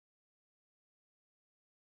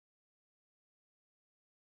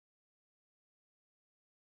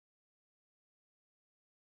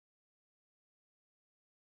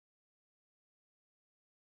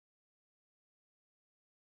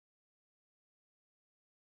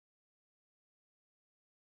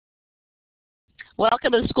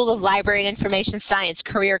Welcome to the School of Library and Information Science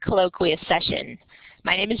Career Colloquia session.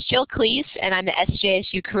 My name is Jill Cleese, and I'm the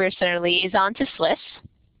SJSU Career Center Liaison to SLIS.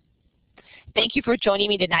 Thank you for joining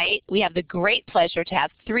me tonight. We have the great pleasure to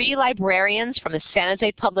have 3 librarians from the San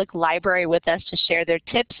Jose Public Library with us to share their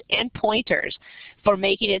tips and pointers for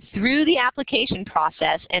making it through the application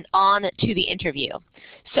process and on to the interview.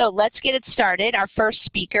 So let's get it started. Our first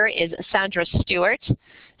speaker is Sandra Stewart.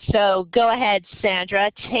 So go ahead,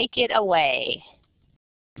 Sandra, take it away.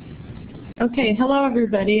 Okay, hello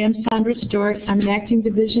everybody. I'm Sandra Stewart. I'm an acting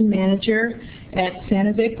division manager at San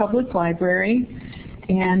Jose Public Library,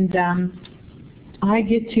 and I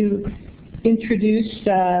get to introduce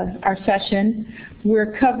our session.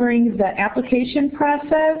 We're covering the application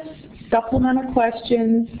process, supplemental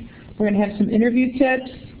questions. We're going to have some interview tips,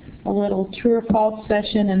 a little true or false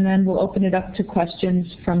session, and then we'll open it up to questions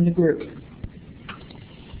from the group.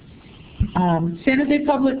 San Jose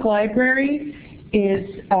Public Library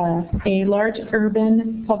is a large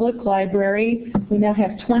urban public library. We now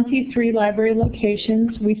have 23 library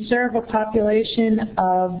locations. We serve a population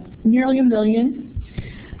of nearly 1 million.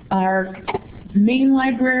 Our main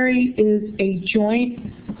library is a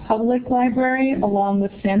joint public library along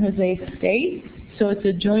with San Jose State, so it's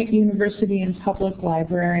a joint university and public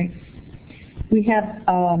library. We have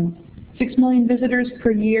 6 million visitors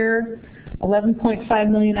per year. 11.5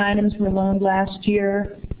 million items were loaned last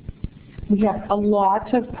year. We have a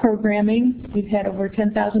lot of programming. We've had over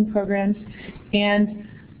 10,000 programs, and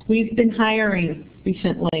we've been hiring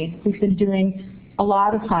recently. We've been doing a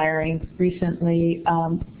lot of hiring recently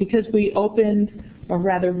because we opened, or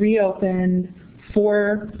rather reopened,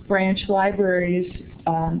 4 branch libraries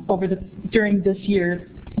during this year,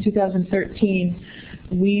 2013.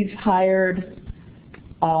 We've hired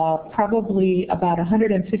probably about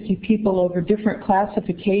 150 people over different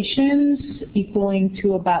classifications, equaling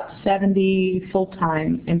to about 70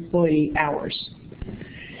 full-time employee hours.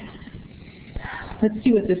 Let's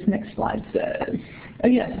see what this next slide says. Oh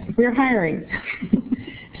yes, we're hiring.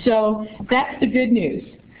 So that's the good news.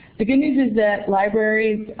 The good news is that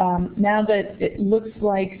libraries, now that it looks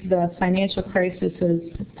like the financial crisis is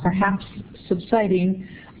perhaps subsiding,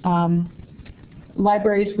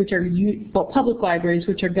 libraries, which are public libraries,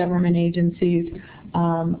 which are government agencies,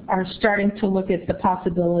 are starting to look at the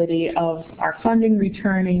possibility of our funding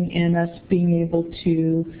returning and us being able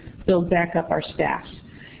to build back up our staffs.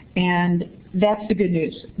 And that's the good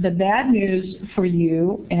news. The bad news for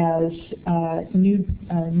you as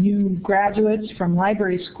new graduates from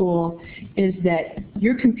library school is that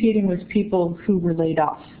you're competing with people who were laid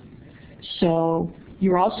off. So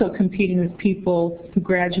you're also competing with people who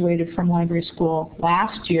graduated from library school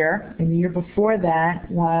last year and the year before that,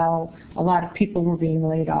 while a lot of people were being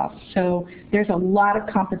laid off. So there's a lot of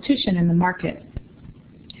competition in the market.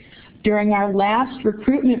 During our last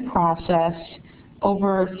recruitment process,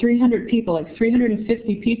 over 300 people, like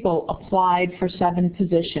 350 people, applied for 7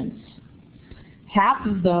 positions. Half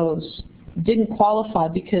of those didn't qualify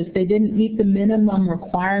because they didn't meet the minimum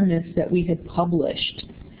requirements that we had published.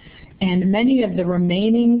 And many of the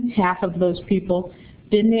remaining half of those people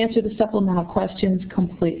didn't answer the supplemental questions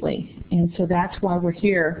completely. And so that's why we're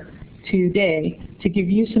here today, to give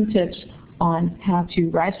you some tips on how to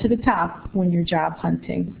rise to the top when you're job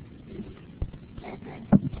hunting.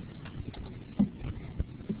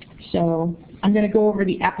 So I'm going to go over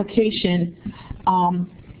the application. I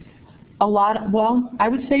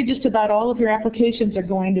would say just about all of your applications are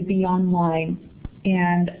going to be online.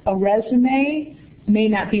 And a resume may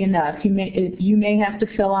not be enough. You may have to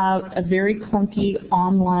fill out a very clunky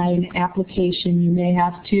online application. You may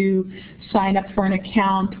have to sign up for an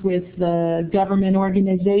account with the government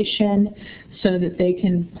organization so that they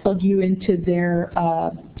can plug you into their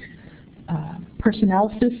personnel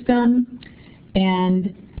system.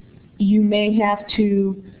 And you may have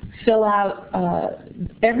to fill out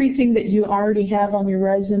everything that you already have on your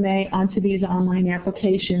resume onto these online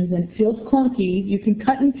applications, and it feels clunky. You can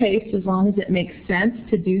cut and paste as long as it makes sense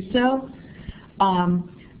to do so.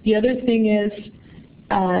 The other thing is,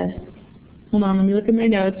 hold on, let me look at my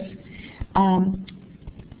notes.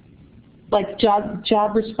 Like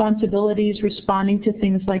job responsibilities, responding to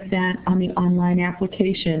things like that on the online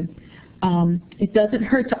application. It doesn't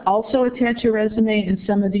hurt to also attach your resume, and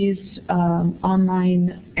some of these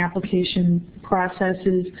online application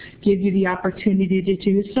processes give you the opportunity to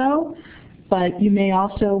do so, but you may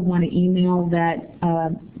also want to email that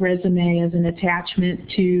resume as an attachment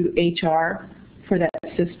to HR for that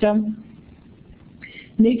system.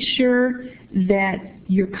 Make sure that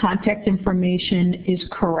your contact information is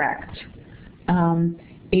correct.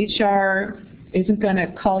 HR isn't going to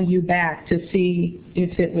call you back to see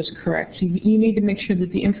if it was correct. So you need to make sure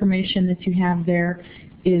that the information that you have there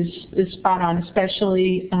is spot on,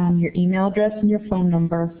 especially your email address and your phone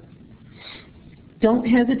number. Don't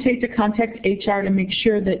hesitate to contact HR to make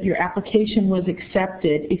sure that your application was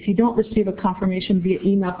accepted. If you don't receive a confirmation via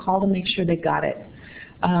email, call to make sure they got it.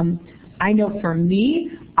 I know for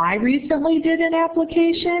me, I recently did an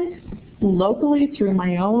application locally through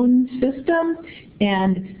my own system,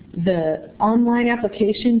 and the online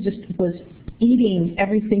application just was eating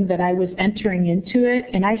everything that I was entering into it,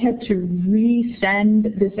 and I had to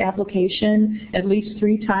resend this application at least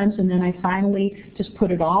 3 times, and then I finally just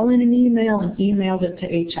put it all in an email and emailed it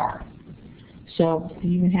to HR. So it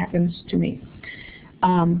even happens to me.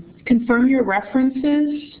 Confirm your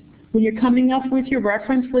references. When you're coming up with your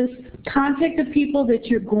reference list, contact the people that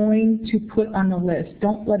you're going to put on the list.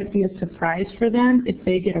 Don't let it be a surprise for them if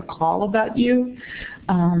they get a call about you.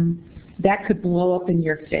 That could blow up in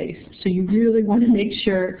your face. So you really want to make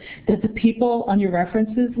sure that the people on your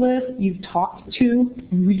references list you've talked to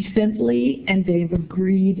recently and they've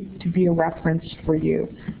agreed to be a reference for you.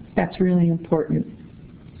 That's really important.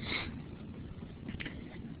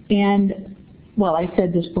 And, well, I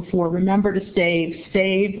said this before, remember to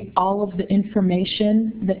save all of the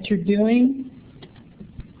information that you're doing.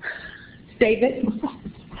 Save it.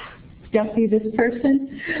 Don't be this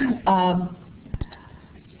person.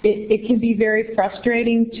 It can be very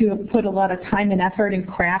frustrating to put a lot of time and effort in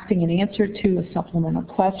crafting an answer to a supplemental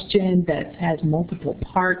question that has multiple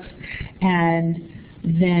parts, and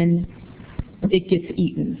then it gets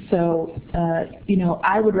eaten. So, you know,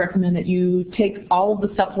 I would recommend that you take all of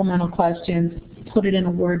the supplemental questions, put it in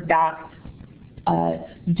a Word doc,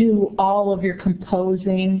 do all of your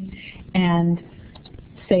composing, and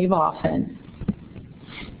save often.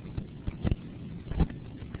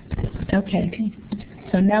 Okay.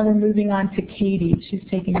 So now we're moving on to Katie. She's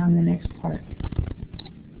taking on the next part.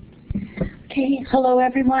 Okay, hello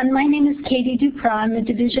everyone. My name is Katie Duprat. I'm a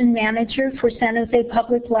division manager for San José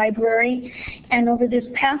Public Library, and over this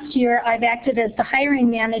past year I've acted as the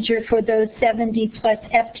hiring manager for those 70+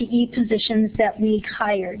 FTE positions that we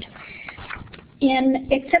hired. In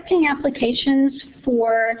accepting applications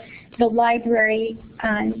for the library,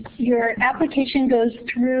 your application goes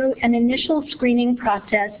through an initial screening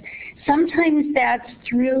process. Sometimes that's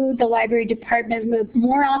through the library department, but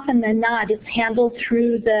more often than not, it's handled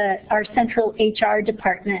through our central HR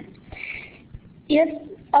department. If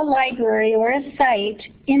a library or a site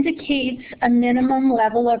indicates a minimum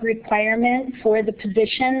level of requirement for the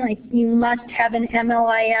position, like you must have an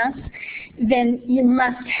MLIS, then you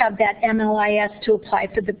must have that MLIS to apply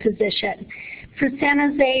for the position. For San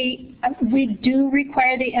Jose, we do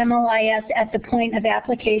require the MLIS at the point of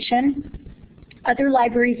application. Other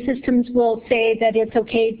library systems will say that it's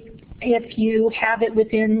okay if you have it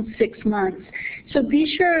within 6 months. So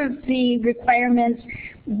be sure of the requirements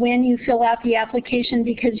when you fill out the application,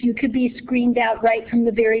 because you could be screened out right from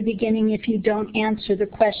the very beginning if you don't answer the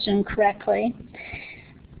question correctly.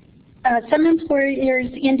 Some employers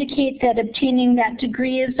indicate that obtaining that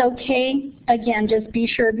degree is okay. Again, just be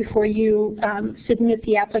sure before you submit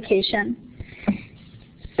the application.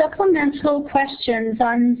 Supplemental questions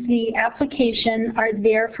on the application are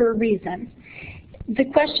there for a reason. The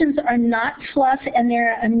questions are not fluff, and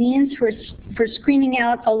they're a means for screening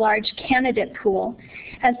out a large candidate pool.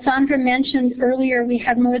 As Sandra mentioned earlier, we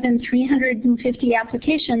had more than 350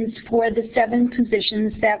 applications for the 7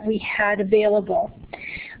 positions that we had available.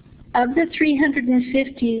 Of the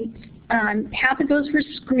 350, half of those were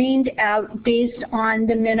screened out based on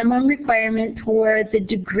the minimum requirement for the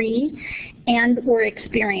degree and or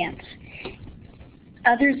experience.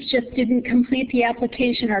 Others just didn't complete the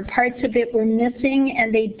application, or parts of it were missing,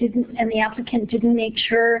 and the applicant didn't make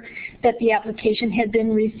sure that the application had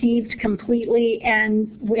been received completely. And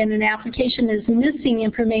when an application is missing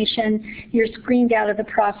information, you're screened out of the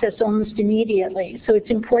process almost immediately. So it's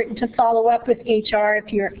important to follow up with HR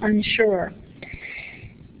if you're unsure.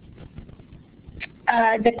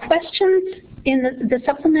 The questions in the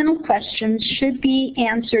supplemental questions should be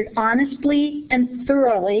answered honestly and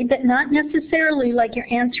thoroughly, but not necessarily like you're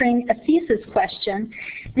answering a thesis question.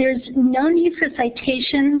 There's no need for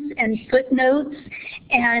citations and footnotes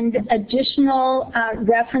and additional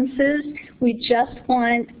references. We just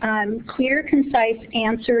want clear, concise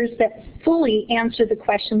answers that fully answer the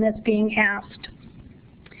question that's being asked.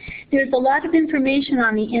 There's a lot of information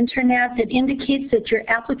on the internet that indicates that your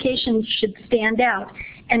application should stand out,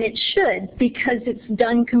 and it should, because it's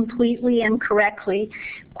done completely and correctly.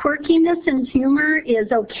 Quirkiness and humor is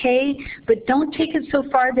okay, but don't take it so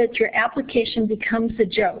far that your application becomes a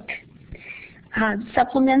joke.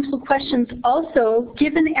 Supplemental questions also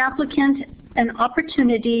give an applicant an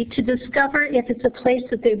opportunity to discover if it's a place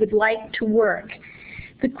that they would like to work.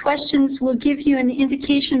 The questions will give you an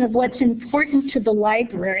indication of what's important to the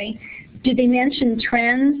library. Do they mention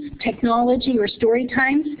trends, technology, or story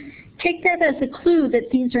times? Take that as a clue that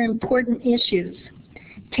these are important issues.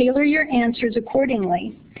 Tailor your answers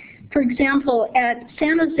accordingly. For example, at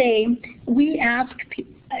San Jose, we ask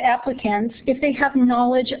applicants if they have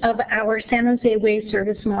knowledge of our San Jose Way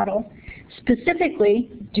service model. Specifically,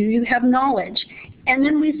 do you have knowledge? And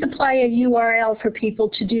then we supply a URL for people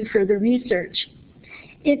to do further research.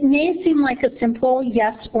 It may seem like a simple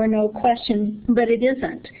yes or no question, but it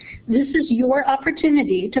isn't. This is your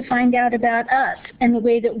opportunity to find out about us and the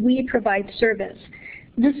way that we provide service.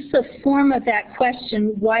 This is a form of that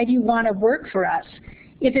question, why do you want to work for us?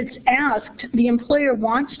 If it's asked, the employer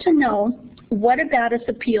wants to know, what about us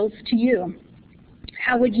appeals to you?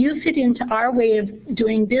 How would you fit into our way of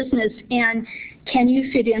doing business, and can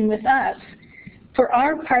you fit in with us? For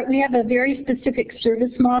our part, we have a very specific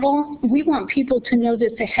service model. We want people to know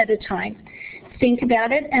this ahead of time. Think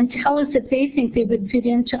about it and tell us if they think they would fit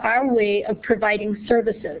into our way of providing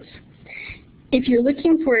services. If you're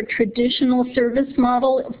looking for a traditional service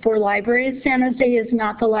model for libraries, San Jose is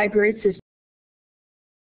not the library system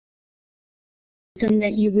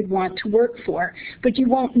that you would want to work for. But you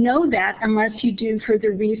won't know that unless you do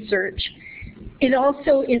further research. It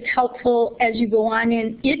also is helpful as you go on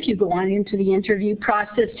in, if you go on into the interview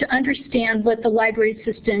process, to understand what the library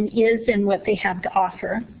system is and what they have to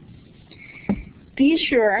offer. Be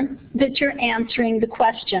sure that you're answering the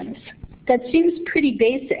questions. That seems pretty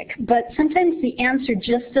basic, but sometimes the answer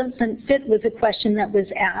just doesn't fit with the question that was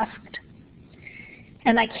asked.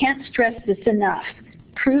 And I can't stress this enough.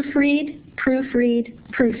 Proofread, proofread,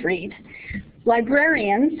 proofread.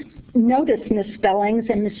 Librarians notice misspellings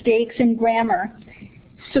and mistakes in grammar.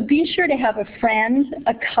 So be sure to have a friend,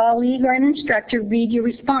 a colleague, or an instructor read your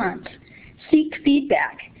response. Seek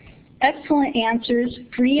feedback. Excellent answers,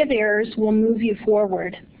 free of errors, will move you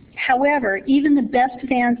forward. However, even the best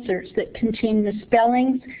of answers that contain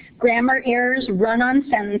misspellings, grammar errors, run-on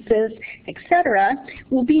sentences, etc.,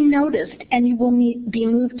 will be noticed, and you will be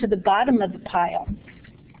moved to the bottom of the pile.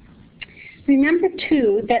 Remember,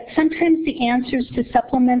 too, that sometimes the answers to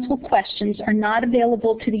supplemental questions are not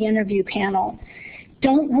available to the interview panel.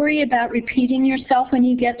 Don't worry about repeating yourself when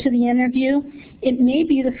you get to the interview. It may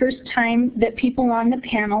be the first time that people on the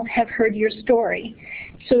panel have heard your story.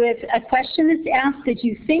 So if a question is asked that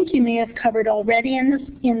you think you may have covered already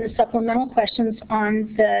in the supplemental questions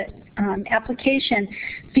on the application,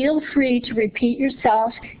 feel free to repeat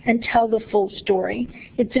yourself and tell the full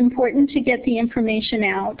story. It's important to get the information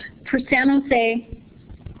out. For San Jose,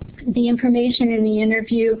 the information in the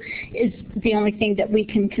interview is the only thing that we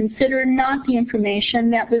can consider, not the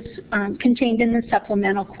information that was contained in the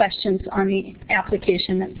supplemental questions on the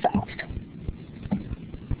application itself.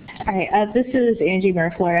 Hi, this is Angie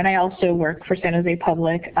Miraflor, and I also work for San Jose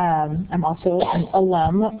Public. I'm also an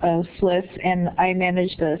alum of SJSU, and I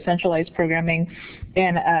manage the centralized programming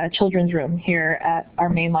in a children's room here at our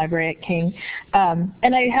main library at King.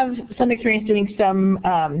 And I have some experience doing some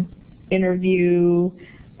interview.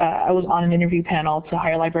 I was on an interview panel to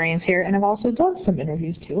hire librarians here, and I've also done some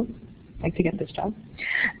interviews too, like to get this job.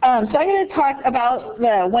 So I'm going to talk about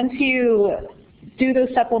once you do those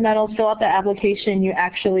supplementals, fill out the application, you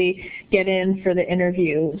actually get in for the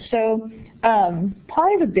interview. So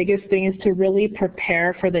probably the biggest thing is to really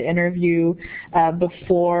prepare for the interview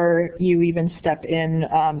before you even step in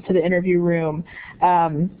to the interview room.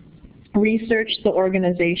 Research the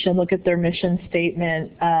organization, look at their mission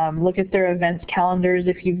statement, look at their events calendars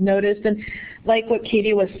if you've noticed. And like what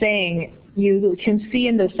Katie was saying, you can see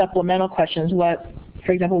in those supplemental questions what,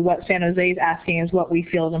 for example, what San Jose is asking is what we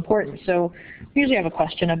feel is important. So we usually have a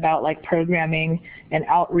question about like programming and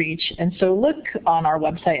outreach. And so look on our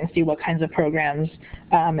website and see what kinds of programs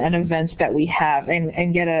and events that we have,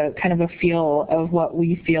 and get a kind of a feel of what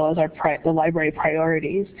we feel as the library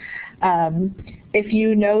priorities. If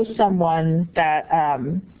you know someone that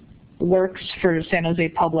works for San Jose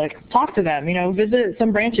Public, talk to them. You know, visit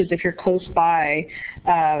some branches if you're close by.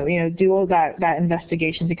 You know, do all that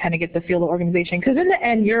investigation to kind of get the feel of the organization. Because in the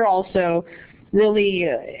end, you're also really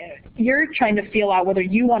you're trying to feel out whether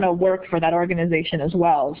you want to work for that organization as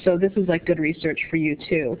well. So this is like good research for you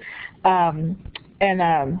too. I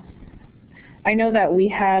know that we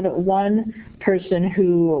had one person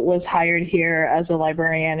who was hired here as a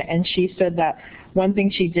librarian, and she said that one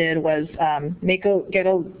thing she did was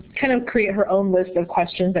kind of create her own list of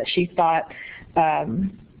questions that she thought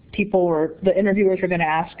the interviewers were going to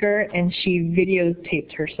ask her, and she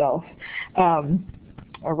videotaped herself.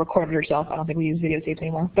 Or recorded herself. I don't think we use videotapes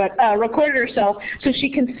anymore, but recorded herself so she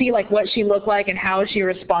can see like what she looked like and how she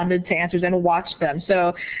responded to answers and watch them.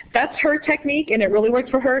 So that's her technique, and it really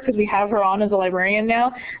works for her because we have her on as a librarian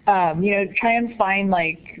now. You know, try and find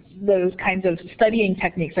like those kinds of studying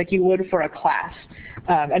techniques like you would for a class,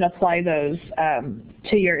 and apply those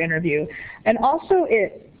to your interview. And also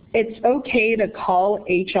it's okay to call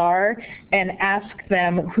HR and ask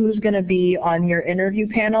them who's going to be on your interview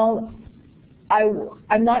panel.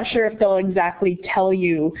 I'm not sure if they'll exactly tell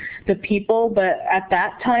you the people, but at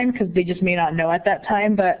that time, because they just may not know at that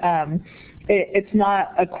time, but it's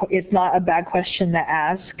not a bad question to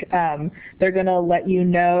ask. They're going to let you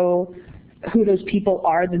know who those people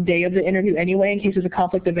are the day of the interview anyway, in case there's a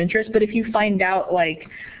conflict of interest. But if you find out like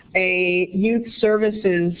a youth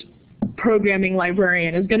services programming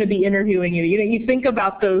librarian is going to be interviewing you, you think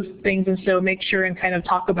about those things, and so make sure and kind of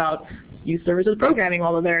talk about youth services programming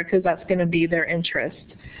while they're there, because that's going to be their interest.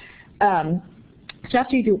 So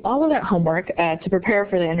after you do all of that homework to prepare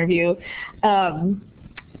for the interview,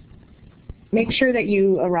 make sure that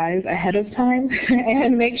you arrive ahead of time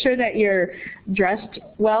and make sure that you're dressed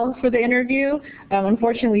well for the interview.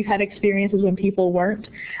 Unfortunately, we've had experiences when people weren't.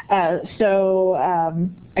 So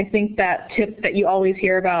I think that tip that you always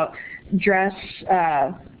hear about, dress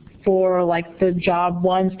for like the job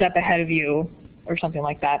one step ahead of you, or something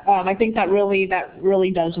like that. I think that really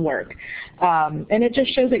does work. And it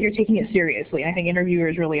just shows that you're taking it seriously. And I think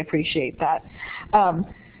interviewers really appreciate that.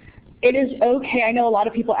 It is okay, I know a lot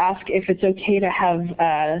of people ask if it's okay to have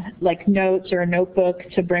like notes or a notebook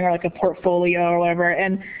to bring, or like a portfolio or whatever,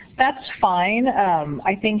 and that's fine.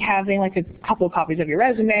 I think having like a couple of copies of your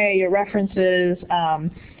resume, your references,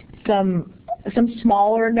 some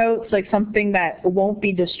smaller notes, like something that won't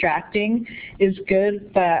be distracting, is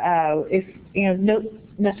good. But if don't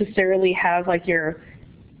necessarily have like your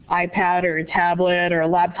iPad or a tablet or a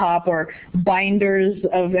laptop or binders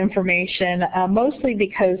of information, mostly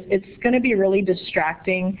because it's going to be really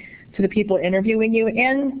distracting to the people interviewing you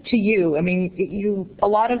and to you. I mean, a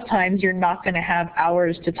lot of times you're not going to have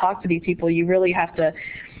hours to talk to these people. You really have to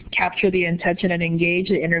capture the intention and engage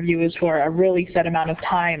the interviewers for a really set amount of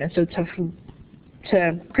time. And so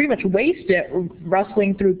to pretty much waste it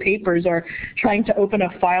rustling through papers or trying to open a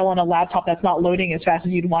file on a laptop that's not loading as fast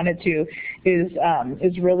as you'd want it to is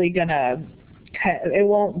really gonna, it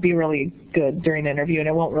won't be really good during the interview, and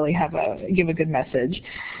it won't really give a good message.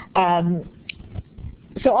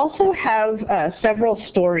 So also have several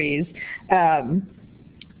stories. In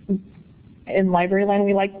Library Land,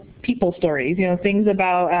 we like people stories, things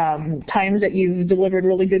about times that you've delivered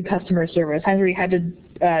really good customer service, times where you had to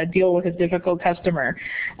deal with a difficult customer,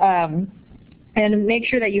 and make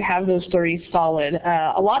sure that you have those stories solid.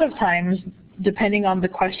 A lot of times, depending on the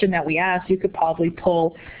question that we ask, you could probably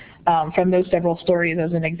pull from those several stories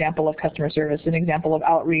as an example of customer service, an example of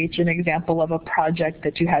outreach, an example of a project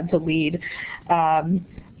that you had to lead. And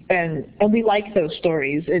we like those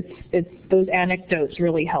stories. Those anecdotes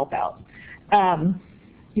really help out.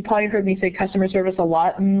 You probably heard me say customer service a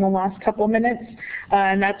lot in the last couple of minutes,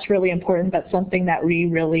 and that's really important. That's something that we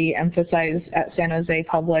really emphasize at San Jose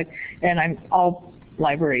Public, and all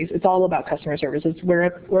libraries. It's all about customer service.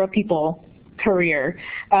 We're a people career.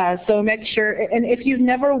 So make sure, and if you've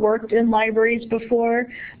never worked in libraries before,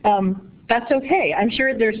 that's okay. I'm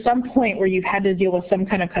sure there's some point where you've had to deal with some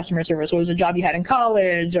kind of customer service, or it was a job you had in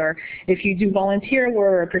college, or if you do volunteer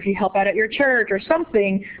work, or if you help out at your church, or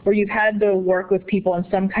something where you've had to work with people in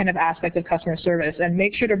some kind of aspect of customer service, and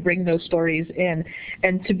make sure to bring those stories in,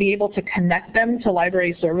 and to be able to connect them to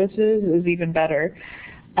library services is even better.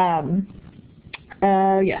 So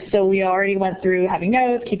we already went through having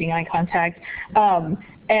notes, keeping eye contact,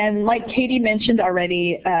 and like Katie mentioned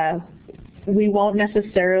already, we won't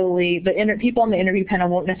necessarily, people on the interview panel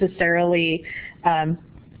won't necessarily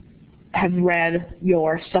have read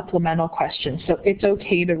your supplemental questions, so it's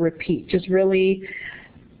okay to repeat. Just really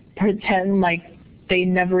pretend like they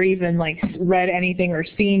never even read anything or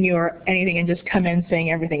seen you or anything, and just come in saying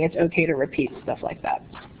everything. It's okay to repeat stuff like that.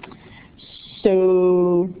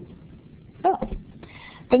 So,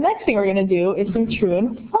 the next thing we're going to do is some true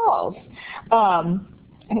and false. I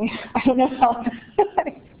don't know how,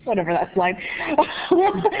 whatever that slide.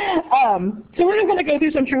 So we're just going to go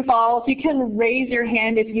through some true false. You can raise your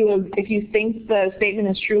hand if you think the statement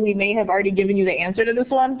is true. We may have already given you the answer to this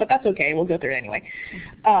one, but that's okay. We'll go through it anyway.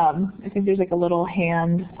 I think there's like a little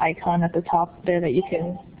hand icon at the top there that you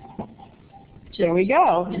can. There we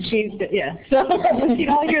go. So you can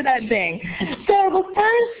all hear that ding. So the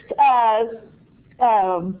first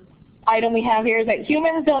item we have here is that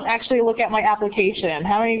humans don't actually look at my application.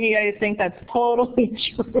 How many of you guys think that's totally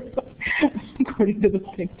true, according to the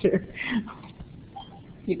picture?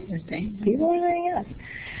 People are saying yes.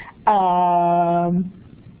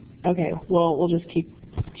 Okay, well, we'll just keep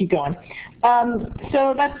going.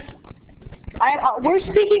 So that's, we're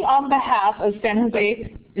speaking on behalf of San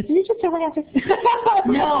Jose. Isn't it just someone else?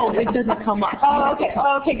 no, it doesn't come up. Oh, okay.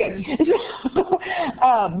 Okay, good.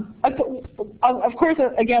 Of course,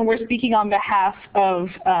 again, we're speaking on behalf of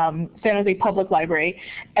San Jose Public Library,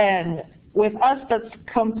 and with us, that's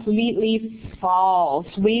completely false.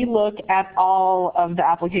 We look at all of the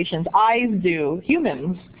applications. Eyes do,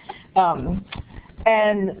 humans.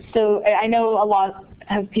 And so I know a lot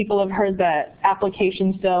of people have heard that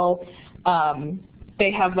applications, though,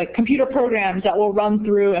 they have like computer programs that will run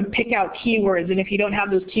through and pick out keywords, and if you don't have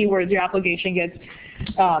those keywords, your application gets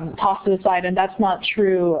tossed to the side, and that's not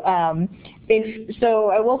true. So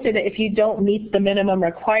I will say that if you don't meet the minimum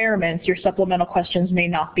requirements, your supplemental questions may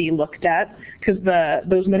not be looked at, because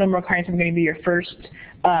those minimum requirements are going to be your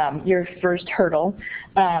first hurdle.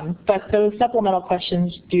 But those supplemental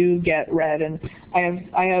questions do get read, and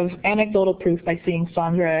I have anecdotal proof by seeing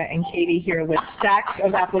Sandra and Katie here with stacks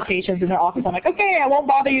of applications in their office. I'm like, okay, I won't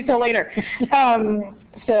bother you till later.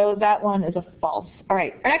 So that one is a false. All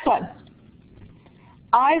right, our next one.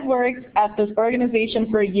 I've worked at this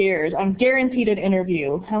organization for years. I'm guaranteed an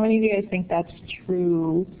interview. How many of you guys think that's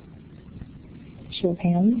true? Show of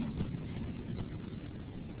hands.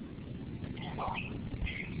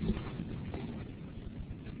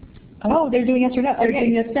 Oh, they're doing yes or no. They're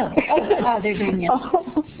doing yes no. Oh, they're doing yes.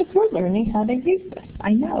 Oh, we're learning how to use this.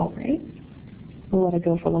 I know, right? We'll let it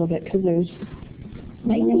go for a little bit because there's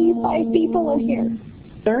 95 people in here.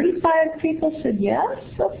 35 people said yes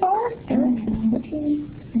so far?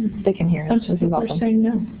 They can hear us. People are saying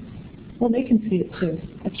no. Well, they can see it too.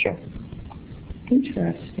 That's true.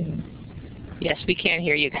 Interesting. Yes, we can't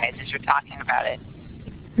hear you guys as you're talking about it.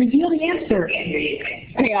 Reveal the answer.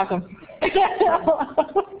 Okay, awesome.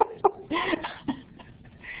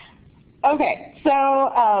 Okay,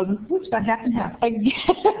 so it's about half and half. Again,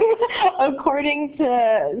 according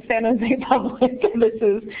to San Jose Public, this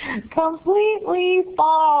is completely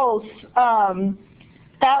false.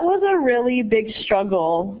 That was a really big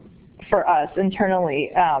struggle for us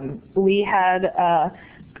internally. We had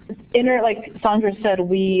like Sandra said,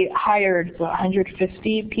 we hired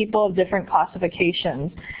 150 people of different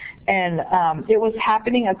classifications. And it was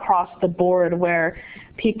happening across the board where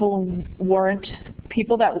people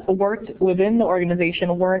that worked within the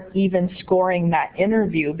organization weren't even scoring that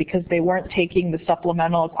interview because they weren't taking the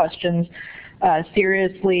supplemental questions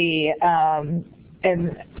seriously, and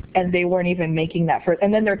they weren't even making that first.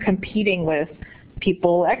 And then they're competing with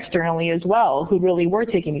people externally as well who really were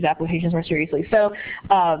taking these applications more seriously. So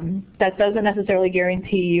that doesn't necessarily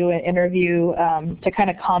guarantee you an interview. To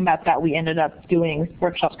kind of combat that, we ended up doing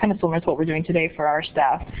workshops kind of similar to what we're doing today for our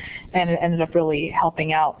staff, and it ended up really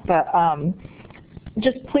helping out. But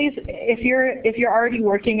just please, if you're already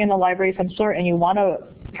working in a library of some sort and you want to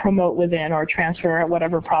promote within or transfer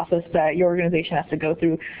whatever process that your organization has to go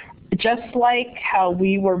through, just like how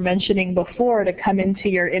we were mentioning before, to come into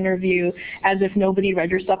your interview as if nobody read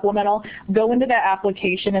your supplemental, go into that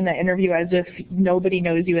application and the interview as if nobody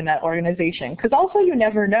knows you in that organization. Because also you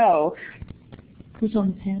never know who's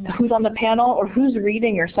on the panel or who's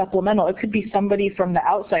reading your supplemental. It could be somebody from the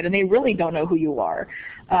outside and they really don't know who you are.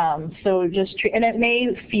 So just and it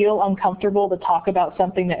may feel uncomfortable to talk about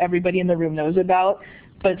something that everybody in the room knows about,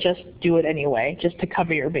 but just do it anyway, just to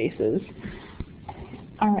cover your bases.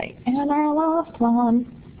 All right, and our last one.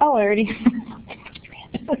 Oh, I already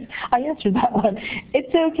I answered that one.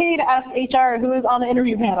 It's okay to ask HR who is on the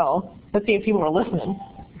interview panel. Let's see if people were listening.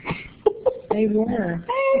 They were.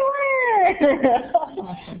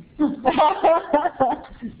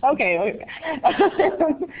 Okay.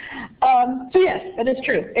 So yes, it is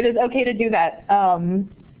true. It is okay to do that.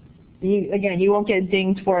 You won't get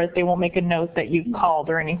dinged for it. They won't make a note that you called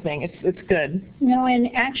or anything. It's good. No, and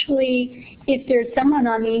actually, if there's someone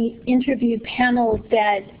on the interview panel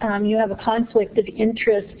that you have a conflict of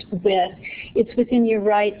interest with, it's within your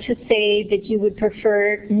right to say that you would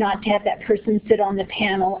prefer not to have that person sit on the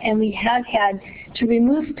panel. And we have had to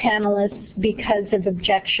remove panelists because of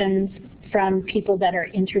objections from people that are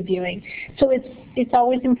interviewing. So it's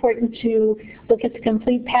always important to look at the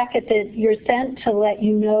complete packet that you're sent to let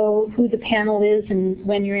you know who the panel is and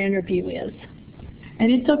when your interview is.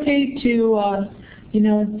 And it's okay to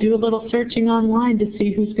do a little searching online to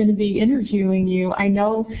see who's going to be interviewing you. I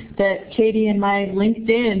know that Katie and my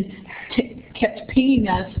LinkedIn kept pinging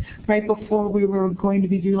us right before we were going to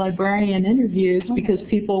be do librarian interviews because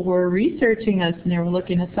people were researching us and they were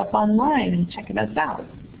looking us up online and checking us out.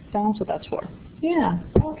 That's what that's for. Yeah.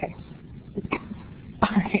 Okay.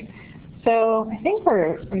 All right. So I think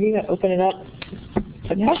we're ready to open it up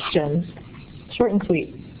to questions. Short and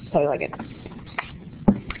sweet. So I like it.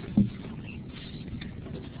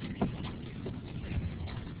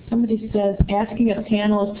 Somebody says, asking a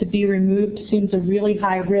panelist to be removed seems a really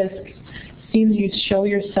high risk. Seems you show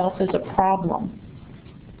yourself as a problem.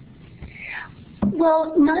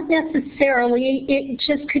 Well, not necessarily. It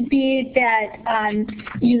just could be that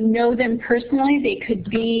you know them personally. They could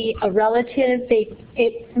be a relative.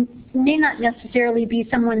 It may not necessarily be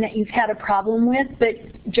someone that you've had a problem with, but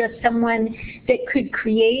just someone that could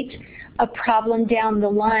create a problem down the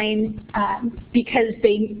line because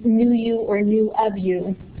they knew you or knew of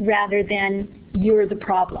you rather than you're the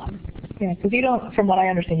problem. Yeah, because you don't, from what I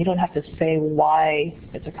understand, you don't have to say why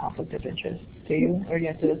it's a conflict of interest, do you? Or do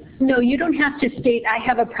you have to? No, you don't have to state, I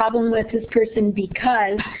have a problem with this person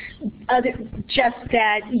because, just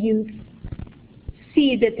that you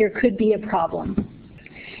see that there could be a problem.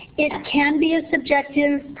 It can be a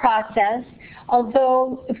subjective process,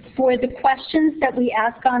 although for the questions that we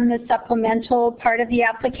ask on the supplemental part of the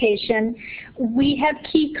application, we have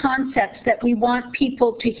key concepts that we want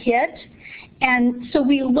people to hit. And so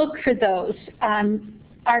we look for those.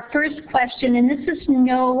 Our first question, and this is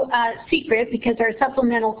no secret because our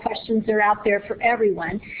supplemental questions are out there for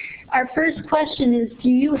everyone. Our first question is, do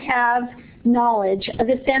you have knowledge of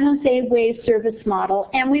the San Jose Way service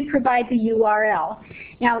model? And we provide the URL.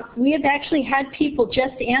 Now, we have actually had people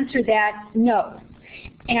just answer that no.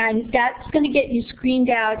 And that's going to get you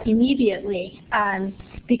screened out immediately.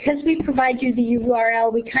 Because we provide you the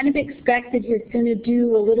URL, we kind of expect that you're going to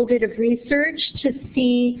do a little bit of research to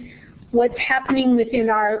see what's happening within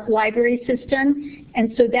our library system.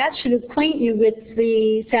 And so that should acquaint you with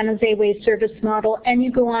the San Jose Way service model, and you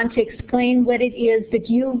go on to explain what it is that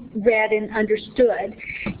you read and understood.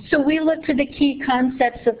 So we look for the key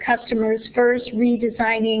concepts of customers first,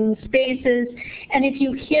 redesigning spaces, and if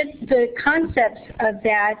you hit the concepts of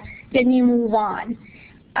that, then you move on.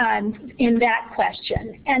 In that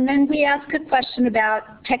question. And then we ask a question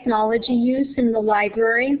about technology use in the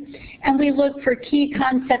library, and we look for key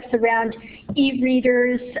concepts around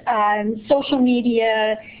e-readers, social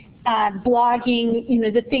media, blogging, you know,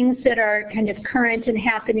 the things that are kind of current and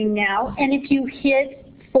happening now. And if you hit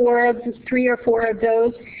 3 or 4 of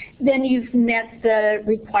those, then you've met the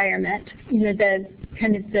requirement, you know, the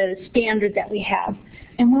kind of the standard that we have.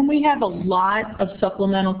 And when we have a lot of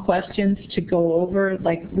supplemental questions to go over,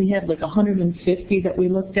 like we have like 150 that we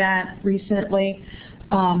looked at recently,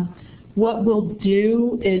 what we'll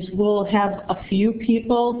do is we'll have a few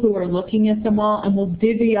people who are looking at them all and we'll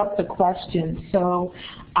divvy up the questions. So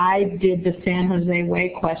I did the San Jose Way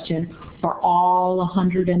question for all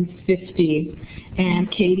 150,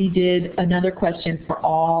 and Katie did another question for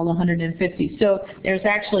all 150. So there's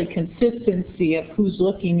actually consistency of who's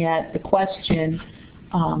looking at the question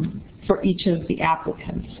for each of the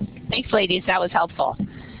applicants. Thanks, ladies. That was helpful.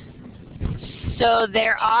 So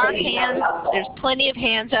there are hands, there's plenty of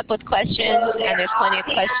hands up with questions, and there's plenty of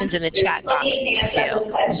questions in the chat box, too.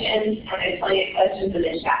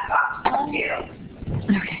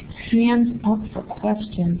 Okay, hands up for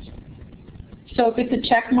questions. So if it's a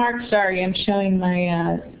check mark, sorry, I'm showing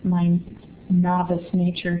my my novice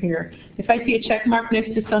nature here. If I see a check mark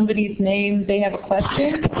next to somebody's name, they have a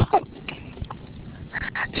question.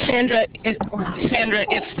 Sandra,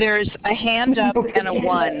 if there's a hand up and a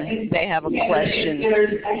 1, they have a question,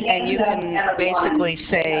 and you can basically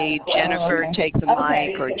say, Jennifer, take the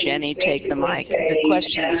mic, or Jenny, take the mic. The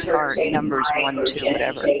questions are numbers 1, 2,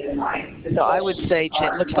 whatever. So I would say,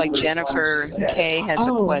 it looks like Jennifer K has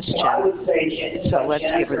a question, so let's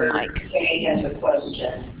give her the mic.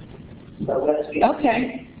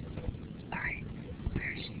 Okay. All right.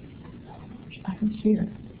 I can see her.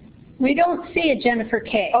 We don't see a Jennifer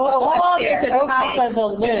K. Oh, it's at the top of the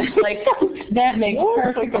list. Like, that makes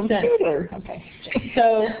perfect sense. Okay.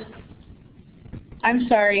 So, I'm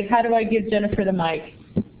sorry, how do I give Jennifer the mic?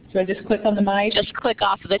 Do I just click on the mic? Just click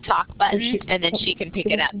off the talk button, and then she can pick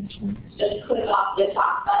it up. Just click off the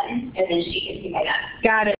talk button, and then she can pick it up.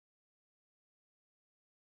 Got it.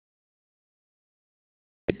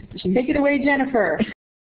 Take it away, Jennifer.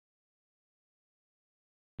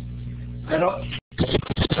 I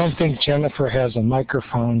don't think Jennifer has a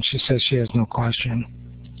microphone. She says she has no question.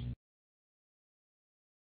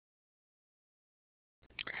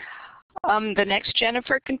 The next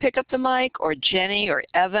Jennifer can pick up the mic, or Jenny, or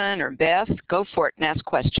Evan, or Beth. Go for it and ask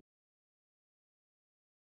questions.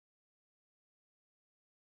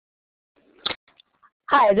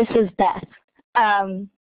 Hi, this is Beth. Can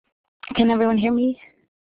everyone hear me?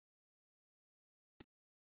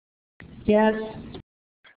 Yes.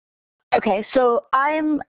 Okay, so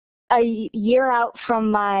I'm a year out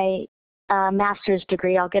from my master's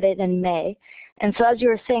degree. I'll get it in May. And so as you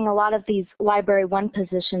were saying, a lot of these Library 1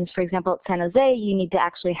 positions, for example, at San Jose, you need to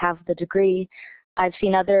actually have the degree. I've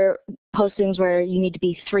seen other postings where you need to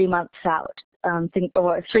be 3 months out,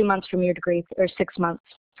 or 3 months from your degree, or 6 months,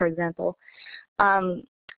 for example.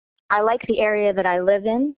 I like the area that I live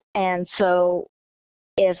in, and so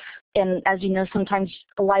and as you know, sometimes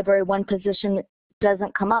a Library 1 position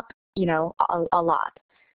doesn't come up, you know, a lot.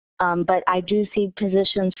 But I do see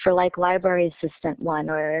positions for like Library Assistant 1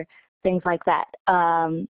 or things like that.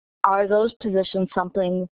 Are those positions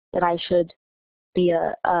something that I should be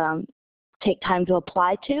take time to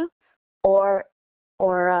apply to, or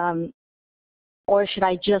should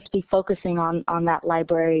I just be focusing on that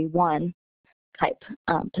Library 1 type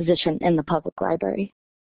position in the public library?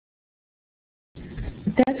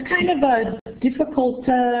 That's kind of a difficult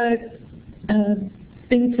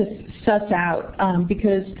thing to suss out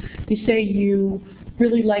because you say you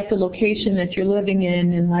really like the location that you're living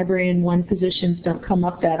in, and Librarian 1 positions don't come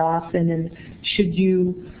up that often. And should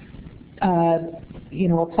you, you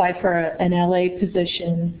know, apply for an LA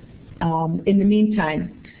position in the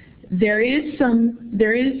meantime? There is some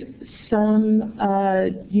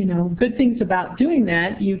you know, good things about doing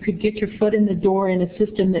that. You could get your foot in the door in a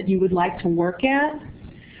system that you would like to work at.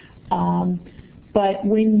 But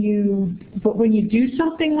when you do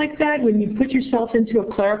something like that, when you put yourself into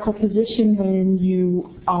a clerical position, when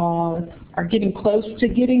you are getting close to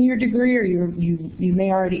getting your degree, or you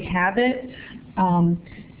may already have it,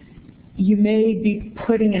 you may be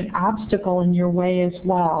putting an obstacle in your way as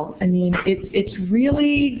well. I mean, it's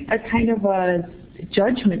really a kind of a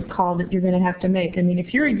judgment call that you're going to have to make. I mean,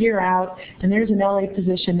 if you're a year out and there's an LA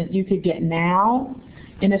position that you could get now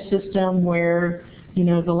in a system where, you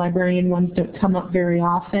know, the Librarian 1s don't come up very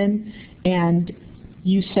often, and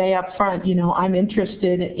you say up front, you know, I'm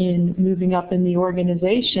interested in moving up in the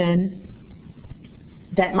organization,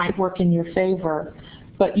 that might work in your favor.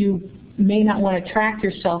 But you may not want to track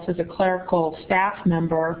yourself as a clerical staff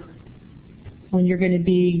member when you're going to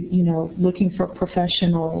be, you know, looking for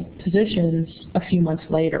professional positions a few months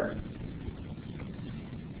later.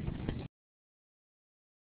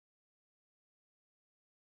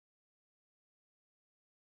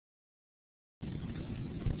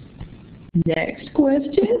 Next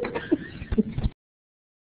question.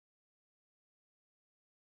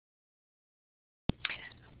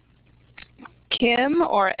 Kim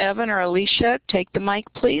or Evan or Alicia, take the mic,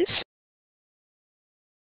 please.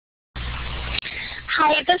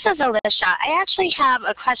 Hi, this is Alicia. I actually have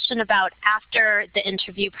a question about after the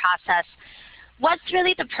interview process. What's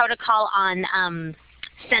really the protocol on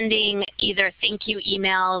sending either thank you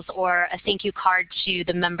emails or a thank you card to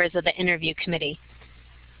the members of the interview committee?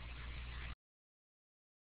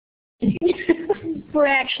 We're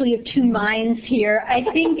actually of two minds here. I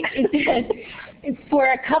think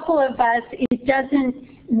for a couple of us, it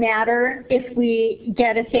doesn't matter if we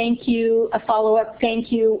get a thank you, a follow-up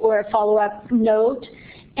thank you, or a follow-up note,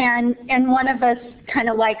 and one of us kind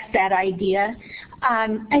of likes that idea.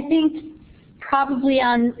 I think probably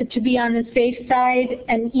to be on the safe side,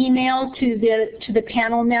 an email to the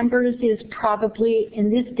panel members is probably, in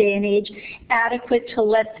this day and age, adequate to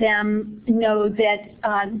let them know that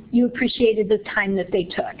you appreciated the time that they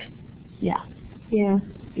took. Yeah,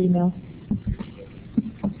 email.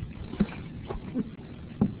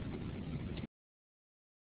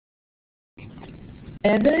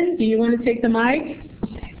 Evan, do you want to take the mic?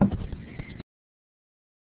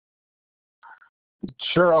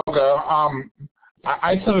 Sure, I'll go.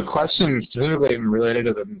 I just have a question specifically related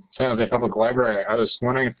to the San Jose Public Library. I was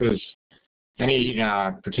wondering if there's any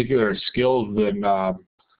particular skills that,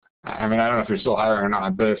 I mean, I don't know if you're still hiring or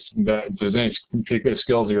not, but if there's any particular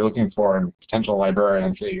skills that you're looking for in potential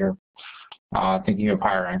librarians that you're thinking of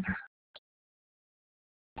hiring.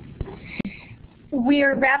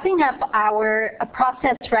 We're wrapping up our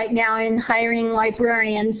process right now in hiring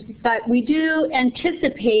librarians, but we do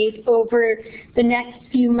anticipate over the next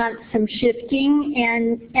few months some shifting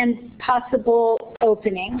and possible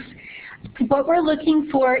openings. What we're looking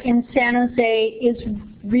for in San Jose is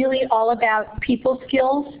really all about people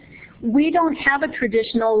skills. We don't have a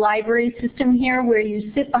traditional library system here where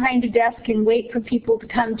you sit behind a desk and wait for people to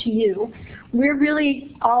come to you. We're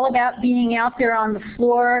really all about being out there on the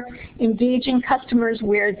floor, engaging customers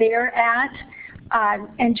where they're at,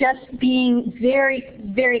 and just being very,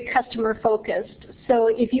 very customer focused. So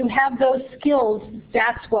if you have those skills,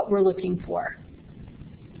 that's what we're looking for.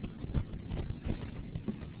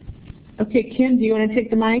 Okay, Kim, do you want to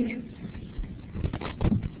take the mic?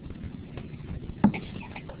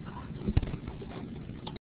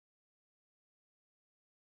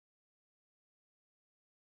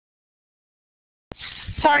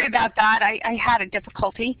 Sorry about that. I had a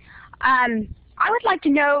difficulty. I would like to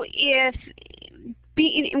know if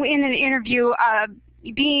in an interview,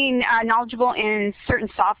 being knowledgeable in certain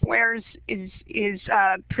softwares is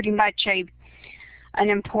pretty much an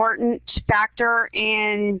important factor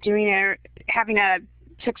in having a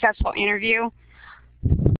successful interview.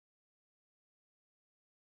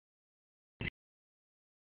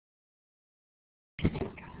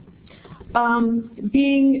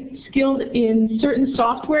 Being skilled in certain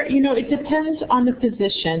software, it depends on the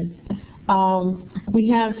position. We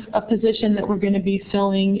have a position that we're going to be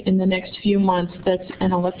filling in the next few months that's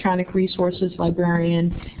an electronic resources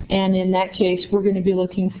librarian, and in that case we're going to be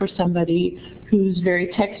looking for somebody who's very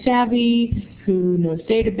tech savvy, who knows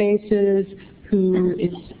databases, who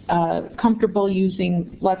is comfortable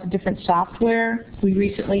using lots of different software. We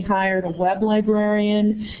recently hired a web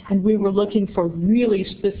librarian, and we were looking for really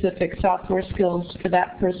specific software skills for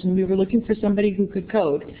that person. We were looking for somebody who could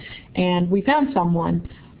code, and we found someone.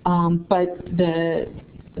 But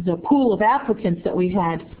the pool of applicants that we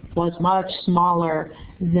had was much smaller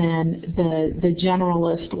than the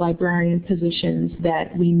generalist librarian positions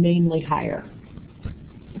that we mainly hire.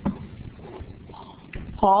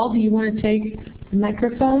 Paul, do you want to take the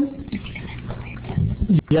microphone?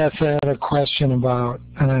 Yes, I had a question about,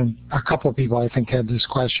 and a couple of people I think had this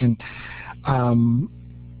question.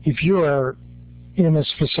 If you are in a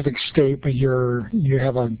specific state, but you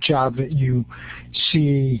have a job that you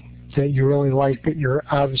see that you really like, but you're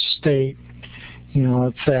out of state,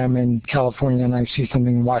 let's say I'm in California and I see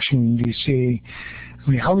something in Washington, D.C. I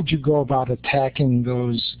mean, how would you go about attacking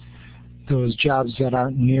those jobs that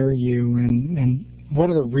aren't near you, and what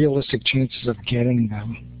are the realistic chances of getting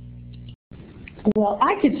them? Well,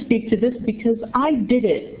 I could speak to this because I did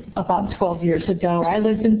it about 12 years ago. I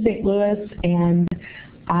lived in St. Louis, and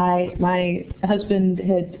my husband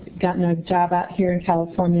had gotten a job out here in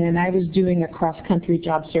California, and I was doing a cross-country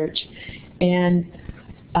job search. And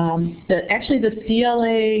actually the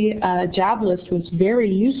CLA job list was very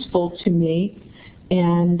useful to me,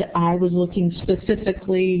 and I was looking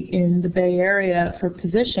specifically in the Bay Area for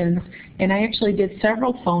positions, and I actually did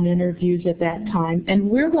several phone interviews at that time, and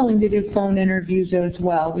we're willing to do phone interviews as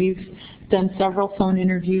well. We've done several phone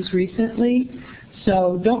interviews recently,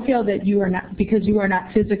 so don't feel that you are not, because you are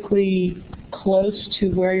not physically close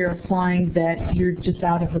to where you're applying, that you're just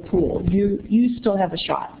out of the pool. You still have a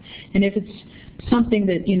shot, and if it's something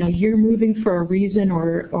that you're moving for a reason,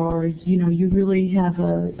 or you really have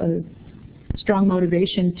a strong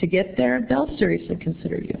motivation to get there, they'll seriously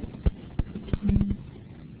consider you.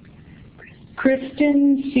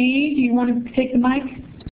 Kristen C., do you want to take the mic?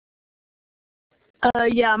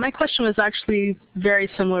 Yeah, my question was actually very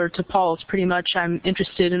similar to Paul's. Pretty much I'm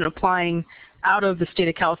interested in applying out of the state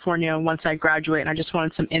of California once I graduate, and I just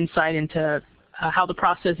wanted some insight into how the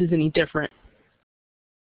process is any different.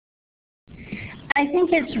 I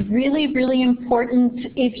think it's really, really important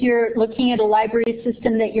if you're looking at a library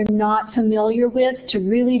system that you're not familiar with to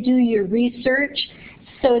really do your research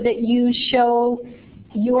so that you show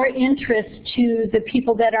your interest to the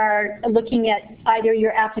people that are looking at either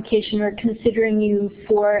your application or considering you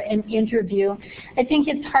for an interview. I think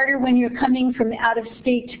it's harder when you're coming from out of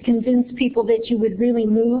state to convince people that you would really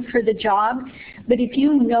move for the job. But if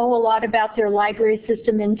you know a lot about their library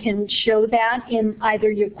system and can show that in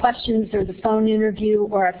either your questions or the phone interview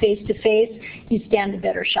or a face-to-face, you stand a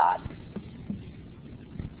better shot.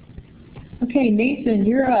 Okay, Nathan,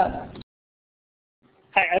 you're up.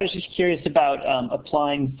 Hi, I was just curious about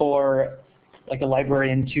applying for like a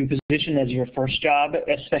librarian 2 position as your first job,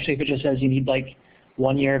 especially if it just says you need like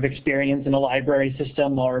 1 year of experience in a library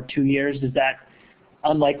system or 2 years. Is that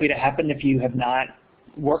unlikely to happen if you have not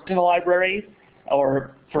worked in a library?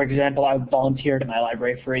 Or, for example, I volunteered at my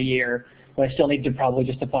library for a year, but I still need to probably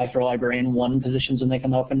just apply for librarian 1 positions when they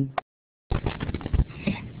come open?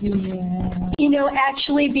 Yeah.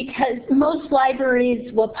 Actually, because most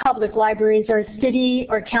libraries, well, public libraries are city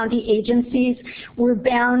or county agencies, we're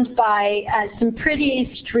bound by some pretty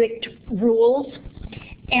strict rules.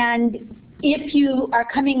 And if you are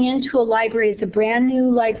coming into a library as a brand new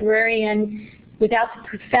librarian without the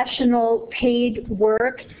professional paid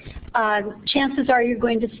work, chances are you're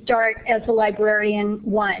going to start as a librarian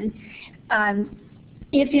 1.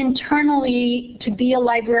 If internally, to be a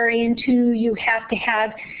librarian 2, you have to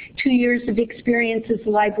have 2 years of experience as a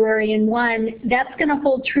librarian 1, that's going to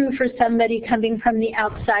hold true for somebody coming from the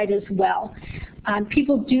outside as well.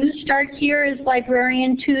 People do start here as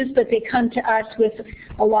librarian twos, but they come to us with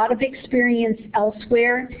a lot of experience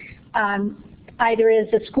elsewhere, either as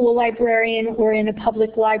a school librarian or in a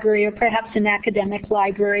public library or perhaps an academic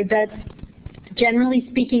library. But generally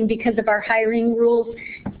speaking, because of our hiring rules,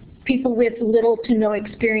 people with little to no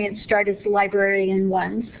experience start as librarian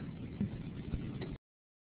ones.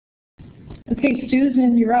 Okay,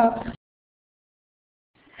 Susan, you're up.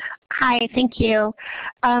 Hi, thank you.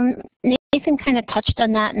 Nathan kind of touched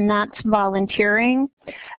on that, and that's volunteering.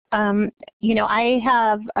 You know, I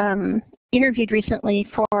have interviewed recently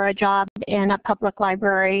for a job in a public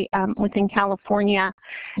library within California,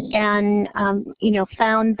 and you know,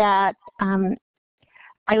 found that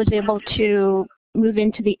I was able to move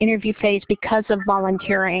into the interview phase because of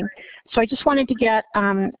volunteering. So I just wanted to get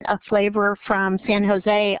a flavor from San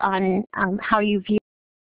Jose on how you view,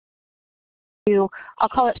 I'll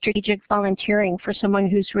call it strategic volunteering, for someone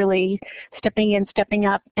who's really stepping in, stepping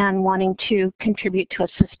up, and wanting to contribute to a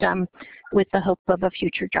system with the hope of a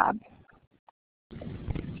future job.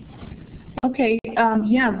 Okay,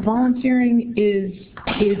 yeah, volunteering is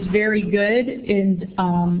very good, and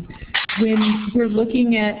when we're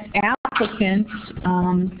looking at applicants,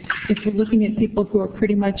 if we're looking at people who are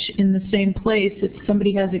pretty much in the same place, if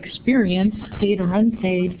somebody has experience, paid or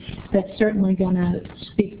unpaid, that's certainly going to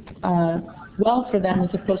speak well for them as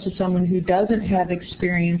opposed to someone who doesn't have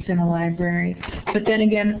experience in a library. But then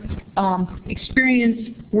again,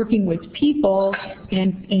 experience working with people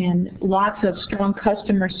and lots of strong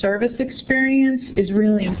customer service experience is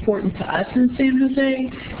really important to us in San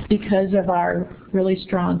Jose because of our really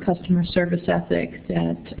strong customer service ethic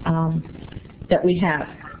that we have.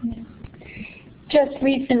 Just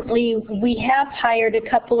recently, we have hired a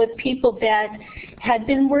couple of people that had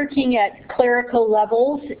been working at clerical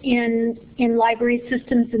levels in library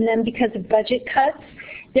systems, and then because of budget cuts,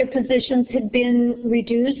 their positions had been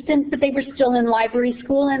reduced, but they were still in library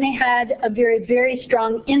school, and they had a very, very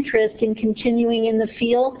strong interest in continuing in the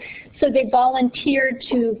field. So they volunteered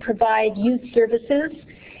to provide youth services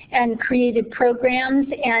and created programs,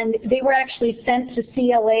 and they were actually sent to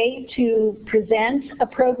CLA to present a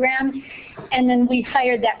program, and then we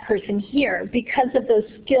hired that person here because of those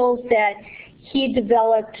skills that he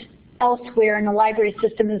developed elsewhere in the library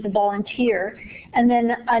system as a volunteer. And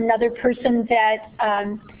then another person that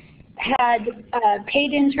had a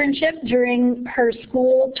paid internship during her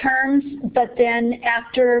school terms, but then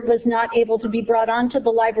after was not able to be brought onto the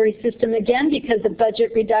library system again because of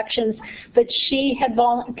budget reductions, but she had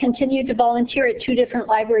continued to volunteer at 2 different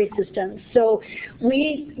library systems. So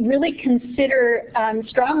we really consider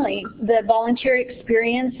strongly the volunteer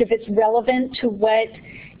experience if it's relevant to what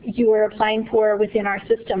you are applying for within our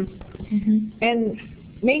system. Mm-hmm. And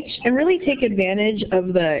really take advantage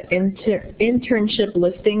of the internship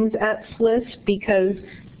listings at SLIS, because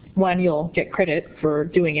one, you'll get credit for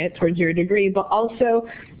doing it towards your degree, but also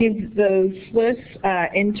those SLIS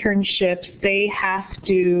internships, they have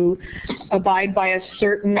to abide by a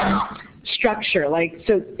certain structure.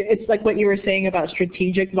 So it's like what you were saying about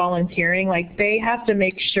strategic volunteering. Like, they have to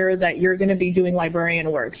make sure that you're going to be doing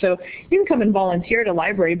librarian work. So you can come and volunteer at a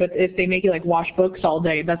library, but if they make you wash books all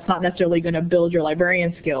day, that's not necessarily going to build your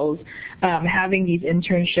librarian skills. Having these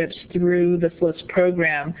internships through the SLIS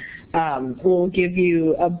program will give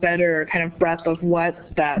you a better kind of breadth of what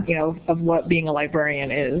that, of what being a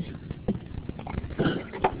librarian is.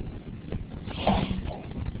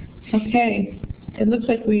 Okay. It looks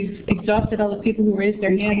like we've exhausted all the people who raised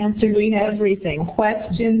their hands. Do we have everything?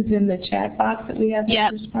 Questions in the chat box that we have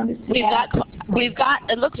responded to? We've got,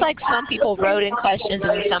 it looks like some people wrote in questions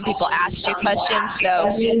and some people asked you questions,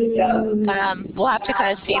 so we'll have to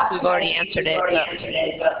kind of see if we've already answered it.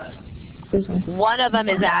 One of them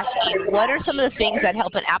is asking, what are some of the things that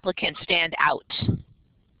help an applicant stand out?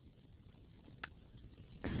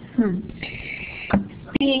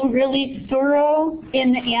 Being really thorough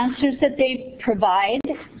in the answers that they provide.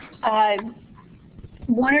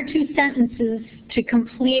 1 or 2 sentences to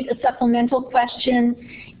complete a supplemental question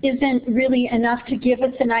isn't really enough to give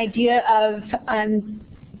us an idea of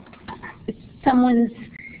someone's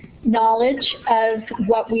knowledge of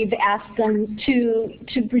what we've asked them. To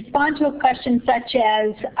respond to a question such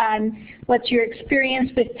as, what's your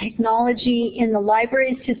experience with technology in the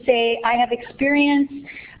libraries, to say, I have experience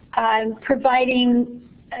providing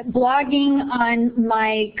blogging on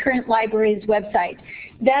my current library's website.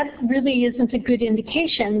 That really isn't a good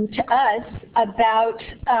indication to us about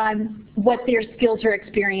what their skills or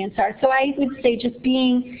experience are. So I would say just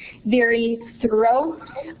being very thorough,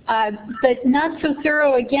 but not so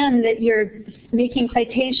thorough, again, that you're making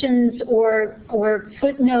citations or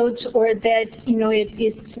footnotes, or that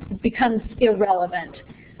it becomes irrelevant.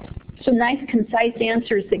 So nice, concise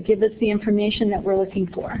answers that give us the information that we're looking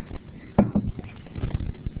for.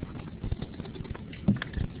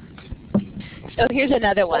 So here's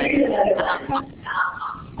another one.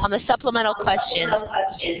 On the supplemental questions.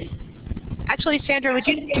 Actually, Sandra, would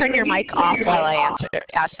you turn your mic off while I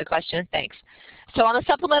ask the question? Thanks. So on the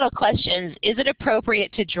supplemental questions, is it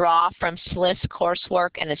appropriate to draw from SLIS coursework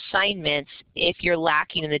and assignments if you're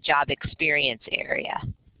lacking in the job experience area?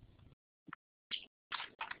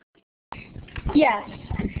 Yes,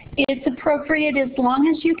 it's appropriate as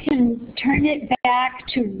long as you can turn it back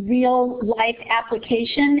to real life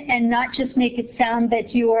application and not just make it sound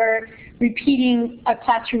that you're repeating a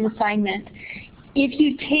classroom assignment. If